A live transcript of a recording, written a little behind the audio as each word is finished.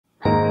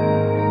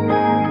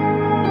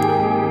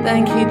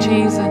Thank you,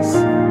 Jesus.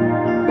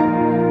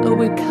 Lord,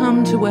 we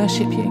come to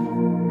worship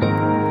you.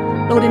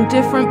 Lord, in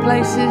different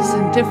places,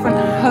 in different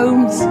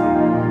homes,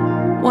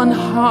 one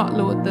heart,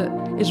 Lord, that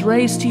is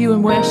raised to you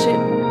in worship.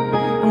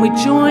 And we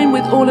join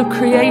with all of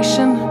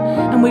creation,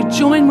 and we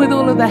join with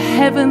all of the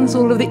heavens,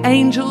 all of the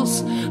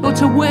angels, Lord,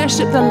 to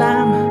worship the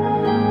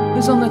Lamb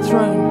who's on the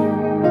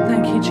throne.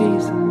 Thank you,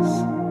 Jesus.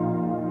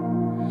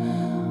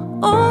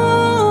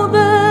 All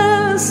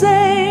the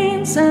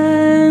saints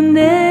and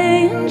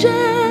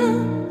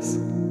angels,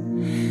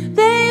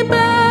 they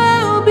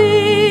bow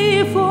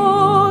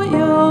before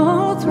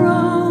your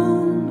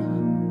throne.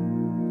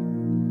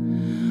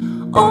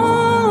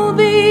 All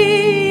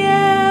the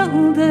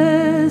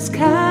elders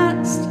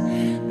cast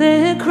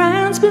their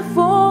crowns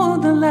before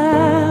the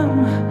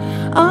Lamb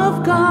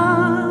of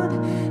God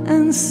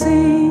and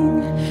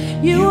sing,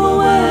 you are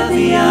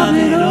worthy of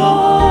it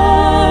all.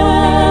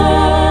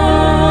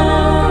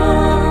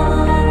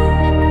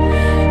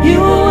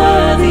 You are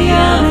worthy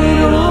of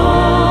it all.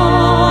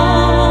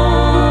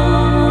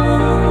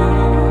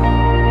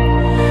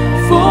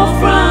 For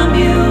from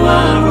you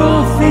are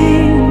all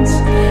things,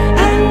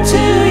 and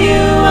to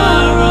you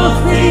are all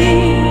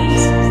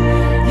things.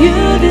 You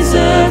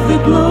deserve the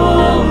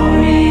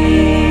glory.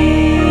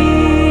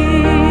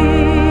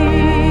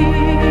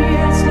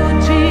 Yes, Lord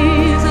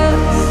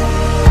Jesus.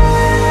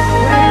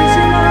 Praise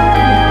you,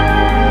 Lord.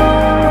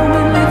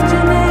 We lift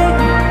your name.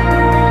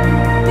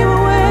 You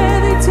are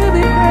worthy to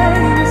be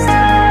praised.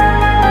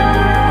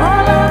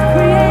 All of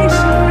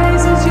creation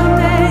raises your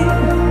name.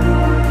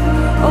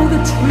 Oh, the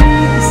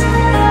trees,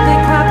 they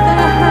clap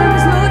their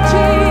hands, Lord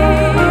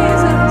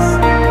Jesus.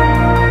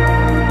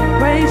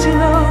 Praise you,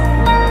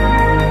 Lord.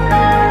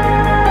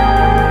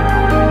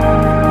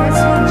 Yes,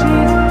 Lord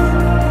Jesus.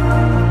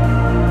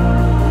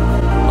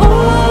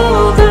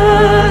 All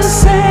the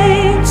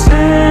saints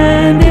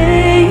and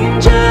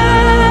angels,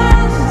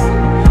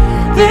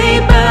 they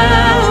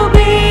bow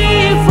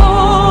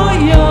before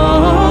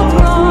your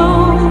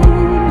throne.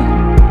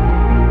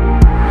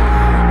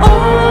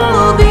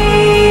 All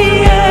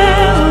the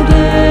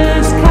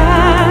elders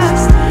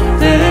cast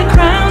their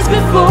crowns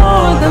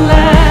before the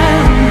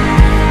Lamb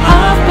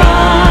of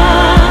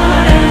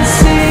God and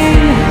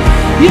sing,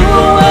 you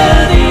are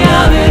worthy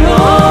of it all.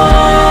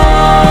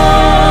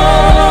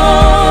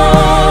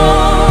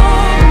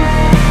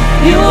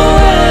 You are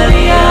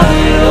worthy of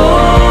it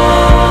all.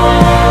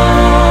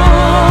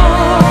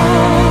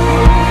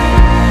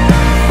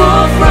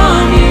 For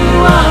from you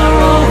are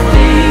all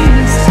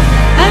things,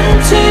 and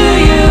to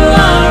you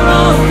are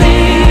all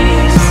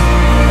things.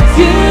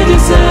 You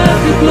deserve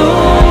the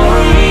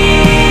glory.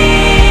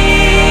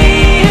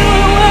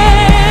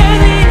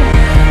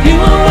 You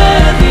are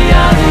worthy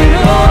of it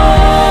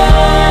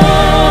all.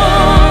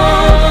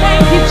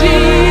 Thank you,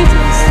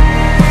 Jesus.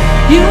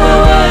 You are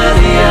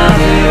worthy of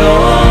it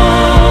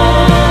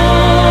all.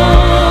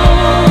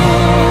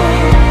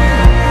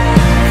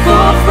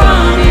 For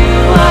from you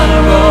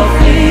are all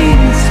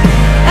things,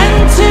 and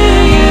to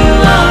you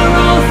are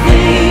all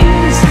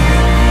things.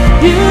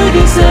 You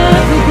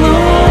deserve the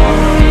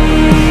glory.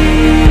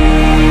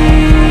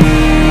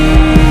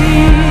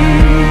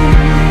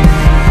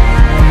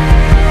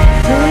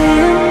 Day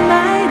and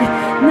night,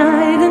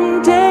 night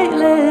and day,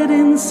 let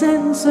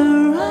incense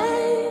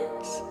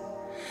arise.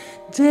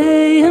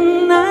 Day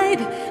and night,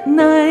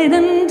 night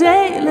and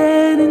day,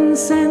 let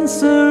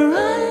incense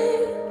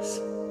arise.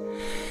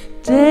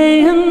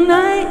 Day and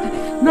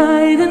night,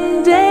 night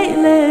and day,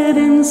 let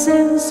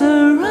incense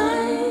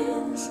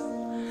arise.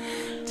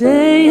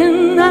 Day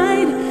and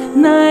night,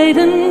 night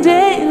and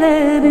day,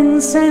 let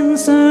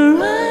incense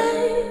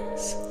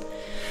arise.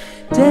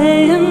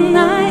 Day and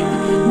night,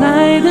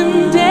 night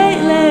and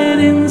day, let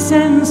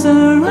incense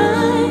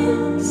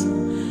arise.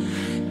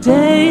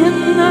 Day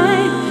and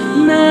night,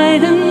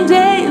 night and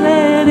day,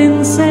 let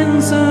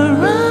incense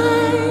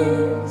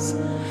arise.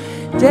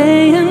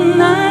 Day and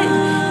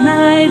night,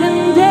 night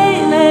and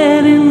day,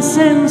 let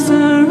incense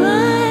arise.